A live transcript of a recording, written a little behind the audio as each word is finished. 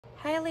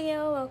Hi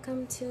Leo,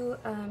 welcome to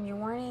your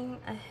warning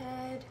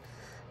ahead.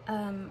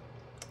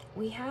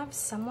 We have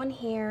someone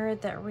here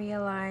that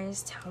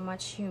realized how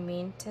much you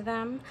mean to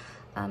them.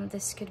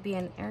 This could be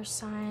an air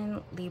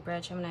sign,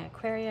 Libra, Gemini,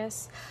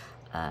 Aquarius,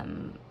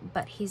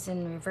 but he's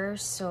in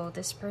reverse, so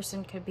this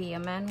person could be a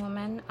man,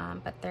 woman,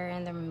 but they're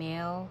in their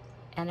male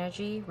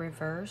energy,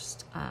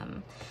 reversed.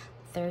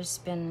 There's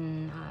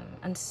been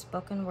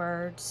unspoken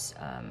words,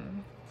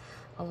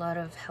 a lot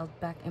of held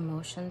back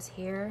emotions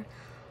here.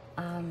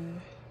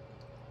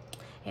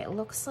 It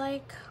looks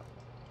like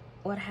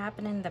what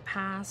happened in the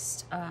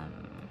past,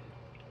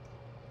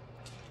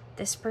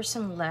 this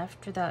person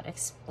left without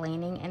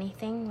explaining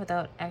anything,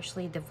 without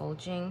actually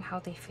divulging how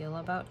they feel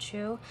about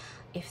you.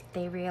 If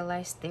they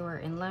realized they were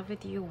in love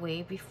with you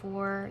way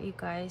before you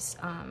guys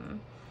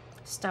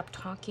stopped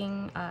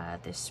talking,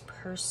 this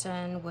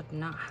person would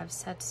not have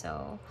said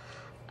so.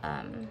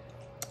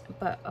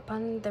 But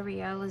upon the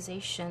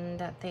realization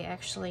that they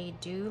actually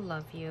do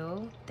love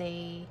you,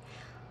 they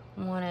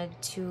wanted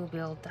to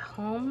build a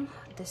home.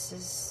 This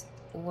is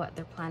what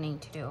they're planning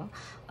to do.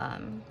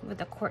 With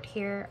the court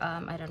here,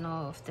 I don't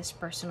know if this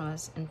person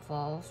was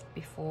involved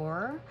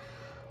before,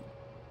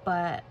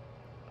 but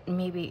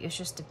maybe it's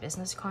just a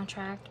business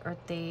contract, or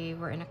they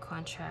were in a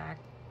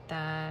contract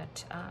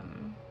that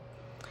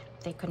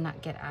they could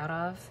not get out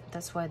of.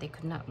 That's why they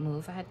could not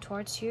move ahead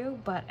towards you.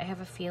 But I have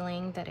a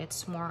feeling that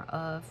it's more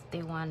of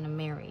they want to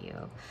marry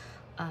you.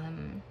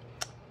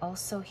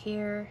 Also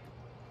here,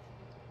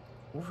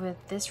 with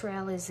this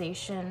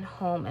realization,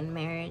 home and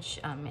marriage,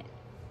 it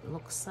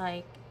looks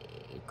like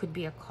it could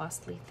be a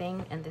costly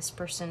thing, and this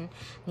person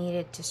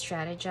needed to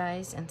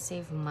strategize and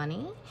save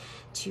money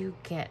to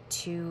get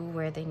to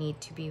where they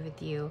need to be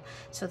with you.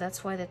 So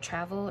that's why the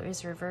travel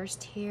is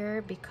reversed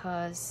here,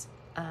 because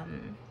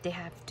they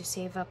have to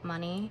save up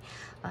money,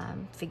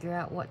 figure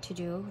out what to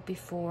do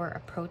before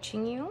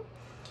approaching you,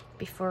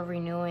 before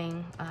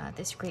renewing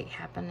this great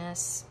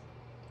happiness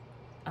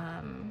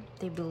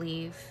they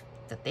believe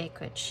that they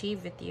could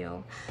achieve with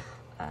you.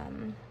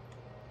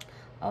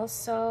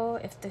 Also,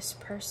 if this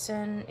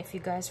person, if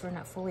you guys were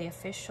not fully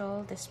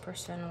official, this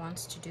person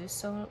wants to do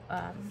so.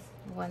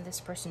 When this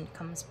person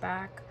comes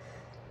back,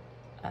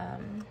 I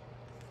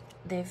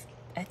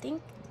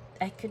think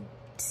I could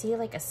see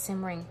like a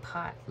simmering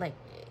pot, like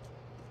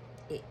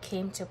it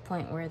came to a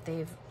point where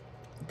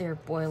they're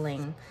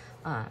boiling,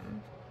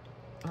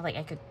 like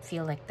I could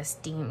feel like the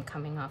steam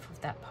coming off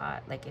of that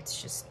pot, like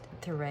it's just,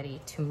 they're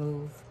ready to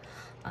move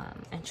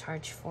and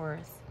charge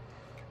forth.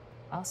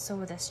 Also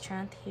with the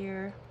strength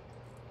here,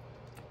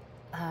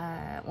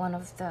 one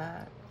of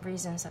the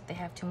reasons that they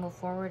have to move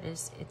forward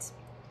is it's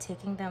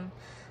taking them,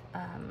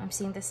 I'm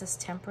seeing this as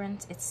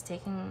temperance. It's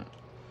taking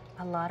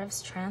a lot of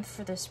strength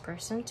for this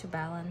person to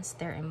balance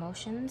their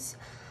emotions.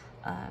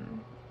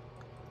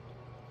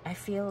 I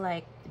feel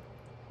like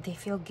they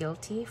feel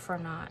guilty for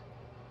not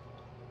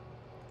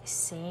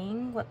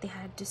saying what they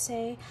had to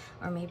say,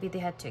 or maybe they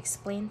had to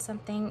explain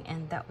something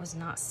and that was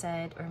not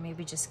said, or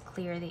maybe just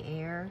clear the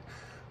air.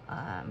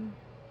 Yeah,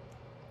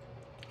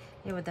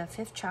 with the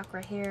fifth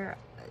chakra here,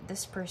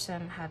 this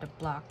person had a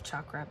blocked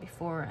chakra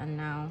before, and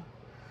now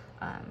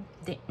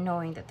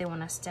knowing that they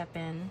want to step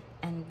in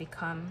and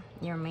become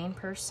your main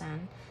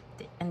person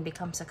and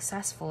become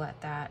successful at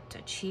that, to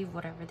achieve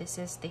whatever this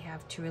is, they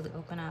have to really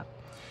open up.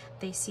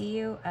 They see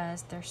you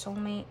as their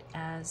soulmate,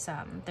 as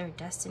their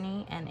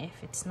destiny, and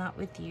if it's not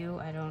with you,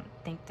 I don't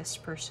think this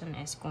person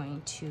is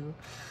going to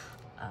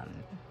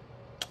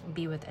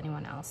be with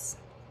anyone else.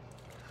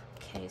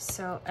 Okay,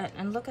 so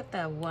and look at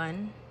the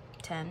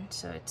 110,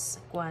 so it's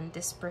like 1,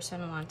 this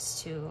person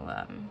wants to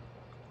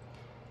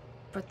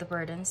put the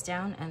burdens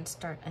down and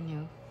start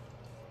anew.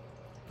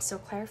 So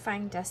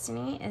clarifying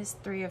destiny is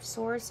 3 of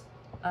Swords,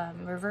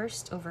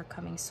 reversed,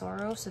 overcoming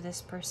sorrow. So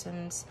this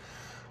person's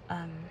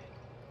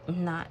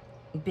not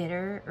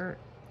bitter or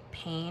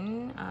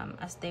pain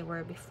as they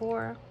were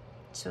before,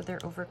 so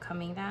they're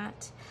overcoming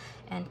that.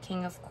 And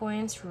King of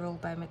Coins, ruled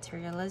by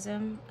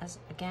materialism, as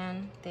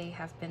again they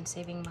have been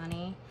saving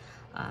money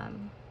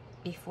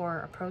before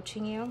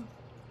approaching you.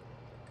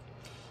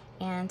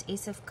 And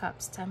Ace of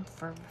Cups, time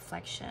for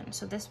reflection.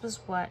 So this was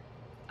what,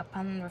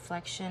 upon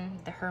reflection,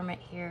 the Hermit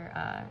here,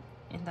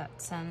 in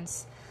that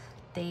sense,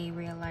 they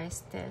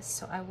realized this.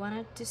 So I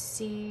wanted to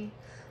see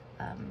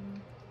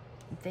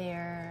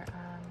their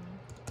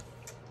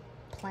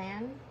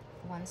plan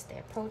once they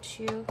approach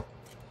you.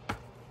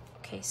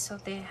 Okay, so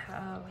we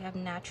have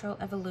natural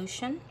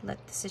evolution.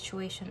 Let the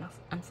situation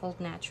unfold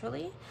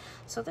naturally.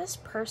 So this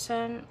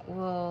person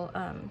will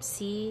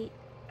see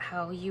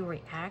how you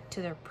react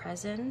to their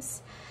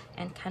presence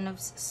and kind of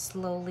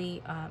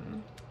slowly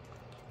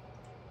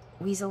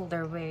weasel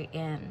their way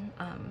in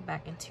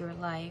back into your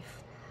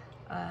life.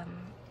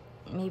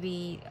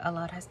 Maybe a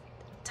lot of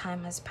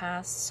time has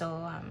passed,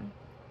 so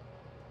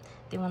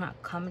they want to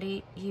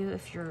accommodate you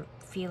if you're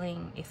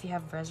feeling, if you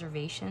have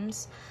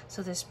reservations.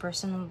 So this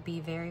person will be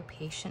very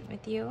patient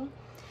with you.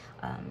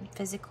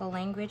 Physical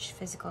language,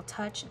 physical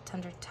touch,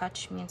 tender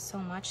touch means so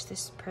much.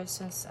 This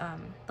person's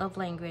love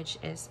language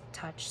is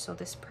touch. So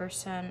this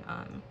person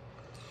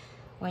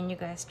when you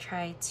guys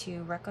try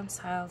to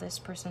reconcile, this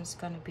person's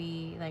gonna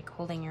be like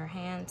holding your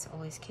hands,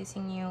 always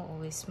kissing you,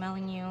 always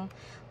smelling you.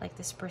 Like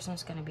this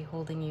person's gonna be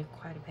holding you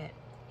quite a bit.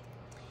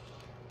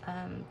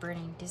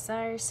 Burning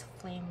desires,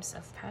 flames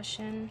of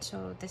passion.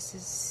 So this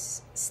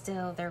is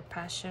still their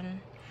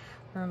passion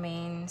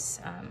remains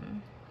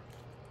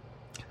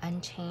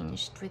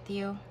unchanged with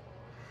you.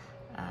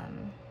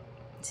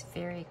 It's a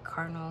very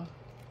carnal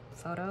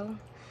photo.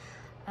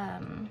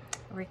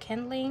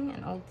 Rekindling,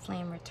 an old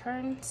flame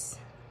returns.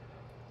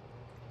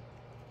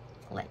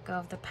 Let go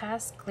of the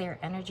past, clear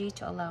energy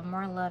to allow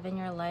more love in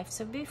your life.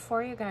 So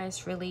before you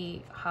guys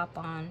really hop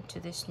on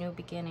to this new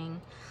beginning,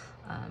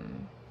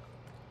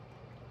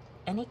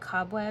 any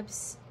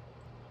cobwebs,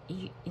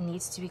 it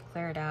needs to be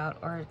cleared out,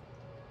 or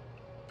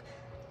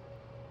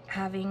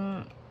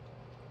having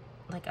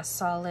like a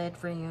solid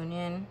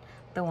reunion,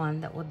 the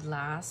one that would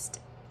last,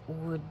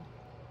 would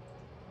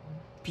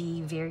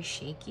be very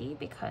shaky,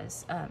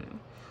 because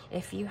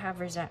if you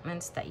have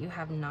resentments that you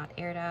have not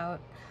aired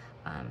out,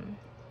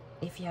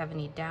 if you have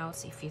any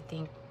doubts, if you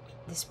think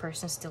this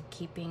person's still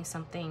keeping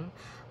something,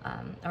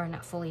 or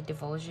not fully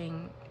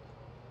divulging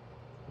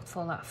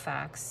full out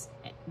facts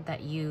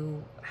that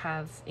you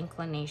have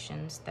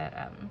inclinations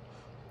that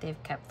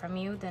they've kept from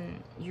you,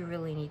 then you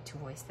really need to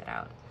voice it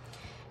out.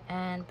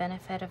 And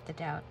benefit of the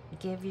doubt,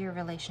 give your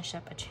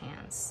relationship a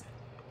chance.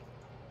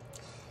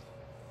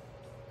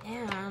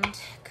 And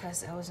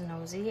because I was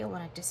nosy, I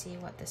wanted to see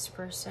what this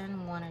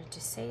person wanted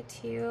to say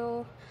to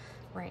you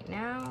right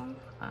now.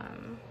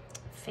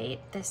 Fate,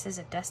 this is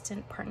a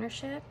destined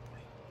partnership.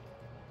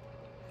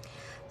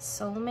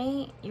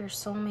 Soulmate, your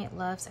soulmate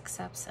loves,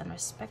 accepts, and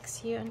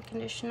respects you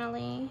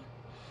unconditionally.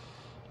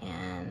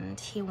 And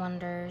he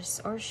wonders,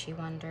 or she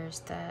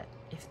wonders, that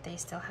if they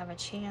still have a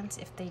chance,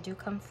 if they do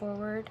come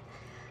forward.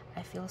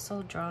 I feel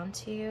so drawn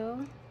to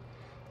you.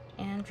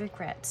 And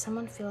regret,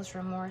 someone feels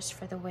remorse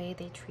for the way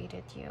they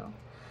treated you.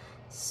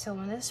 So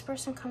when this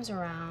person comes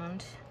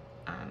around,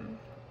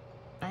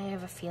 I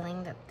have a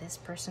feeling that this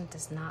person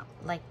does not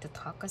like to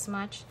talk as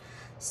much.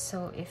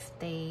 So if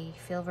they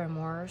feel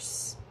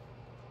remorse,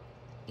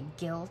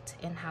 guilt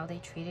in how they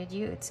treated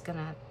you, it's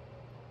gonna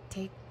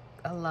take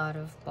a lot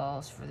of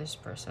balls for this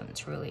person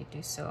to really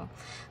do so.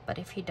 But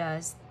if he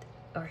does,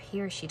 or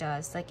he or she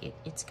does, like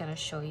it's gonna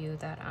show you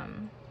that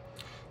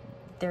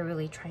they're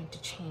really trying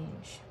to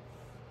change.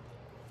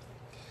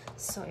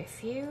 So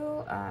if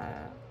you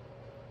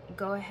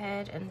go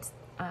ahead and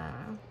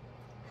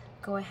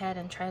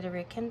try to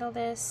rekindle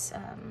this,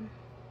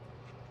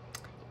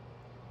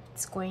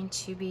 it's going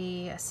to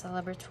be a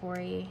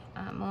celebratory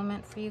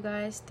moment for you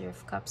guys. Three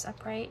of Cups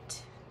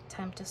upright,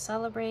 time to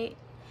celebrate.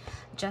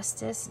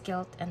 Justice,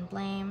 guilt, and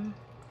blame.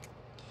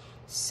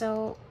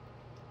 So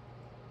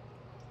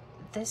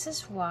this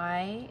is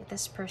why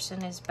this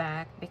person is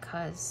back,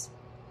 because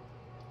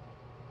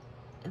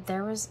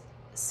there was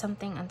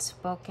something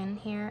unspoken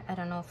here. I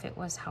don't know if it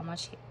was how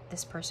much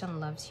this person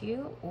loves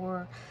you,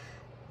 or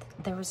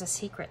there was a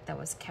secret that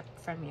was kept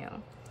from you,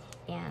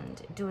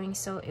 and doing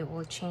so, it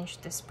will change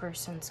this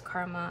person's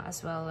karma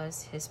as well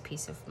as his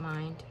peace of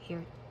mind.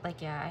 Here,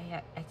 like,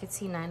 yeah, I could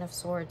see Nine of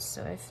Swords.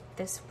 So if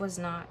this was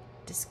not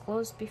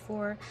disclosed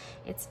before,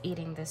 it's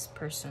eating this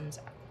person's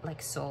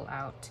like soul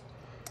out.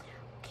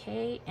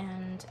 Okay,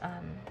 and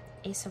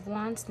Ace of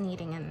Wands,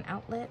 needing an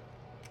outlet.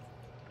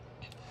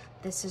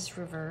 This is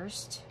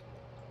reversed.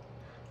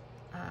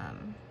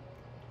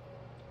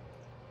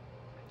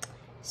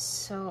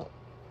 So,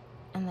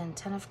 and then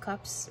Ten of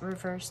Cups,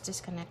 reversed,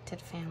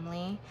 disconnected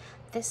family.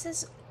 This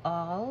is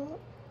all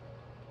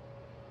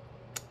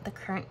the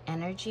current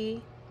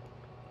energy,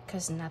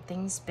 because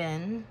nothing's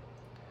been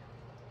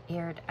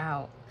aired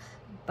out.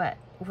 But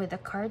with the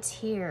cards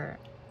here,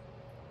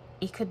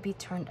 it could be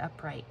turned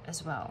upright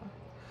as well.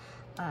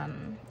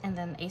 And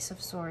then Ace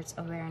of Swords,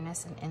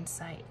 awareness and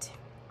insight.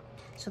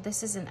 So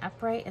this is an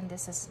upright and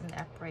this is an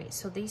upright.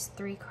 So these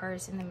three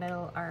cards in the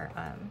middle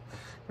are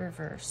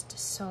reversed.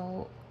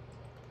 So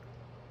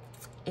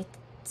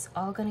it's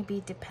all going to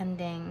be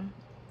depending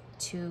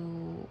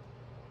to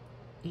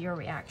your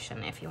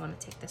reaction if you want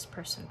to take this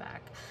person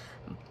back.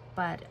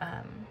 But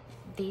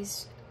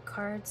these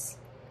cards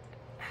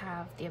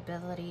have the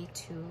ability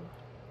to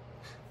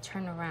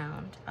turn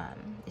around.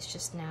 It's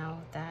just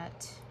now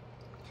that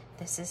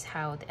this is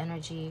how the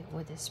energy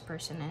with this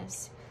person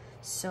is.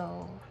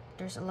 So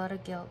there's a lot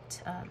of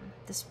guilt.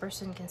 This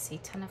person can see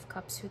 10 of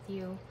Cups with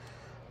you,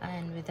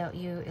 and without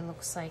you, it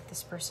looks like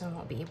this person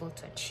won't be able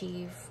to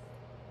achieve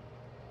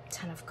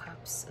 10 of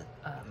Cups.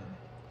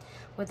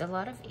 With a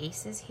lot of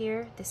aces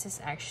here, this is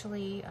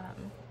actually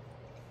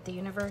the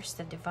universe,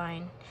 the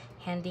divine,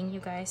 handing you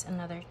guys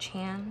another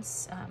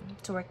chance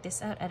to work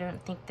this out. I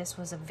don't think this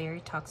was a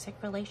very toxic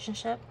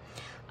relationship,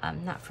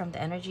 not from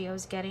the energy I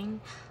was getting,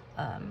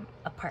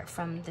 apart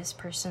from this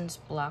person's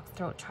blocked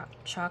throat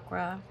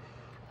chakra,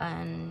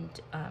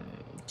 and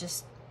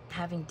just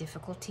having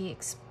difficulty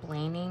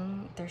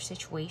explaining their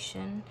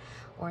situation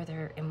or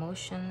their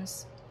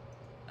emotions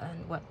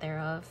and what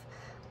thereof.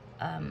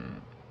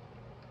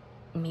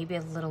 maybe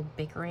a little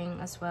bickering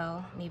as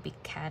well, maybe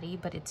catty,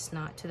 but it's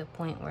not to the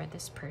point where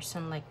this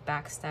person like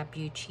backstabbed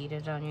you,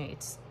 cheated on you.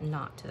 It's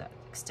not to that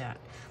extent.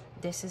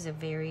 This is a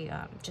very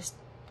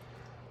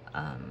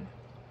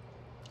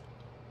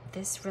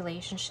this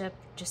relationship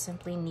just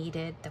simply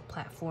needed the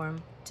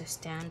platform to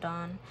stand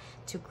on,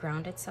 to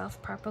ground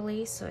itself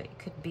properly so it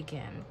could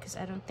begin, because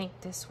I don't think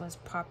this was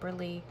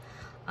properly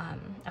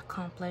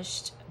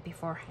accomplished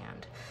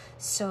beforehand.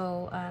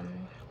 So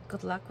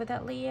good luck with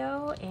that,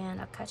 Leo,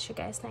 and I'll catch you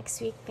guys next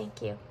week.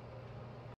 Thank you.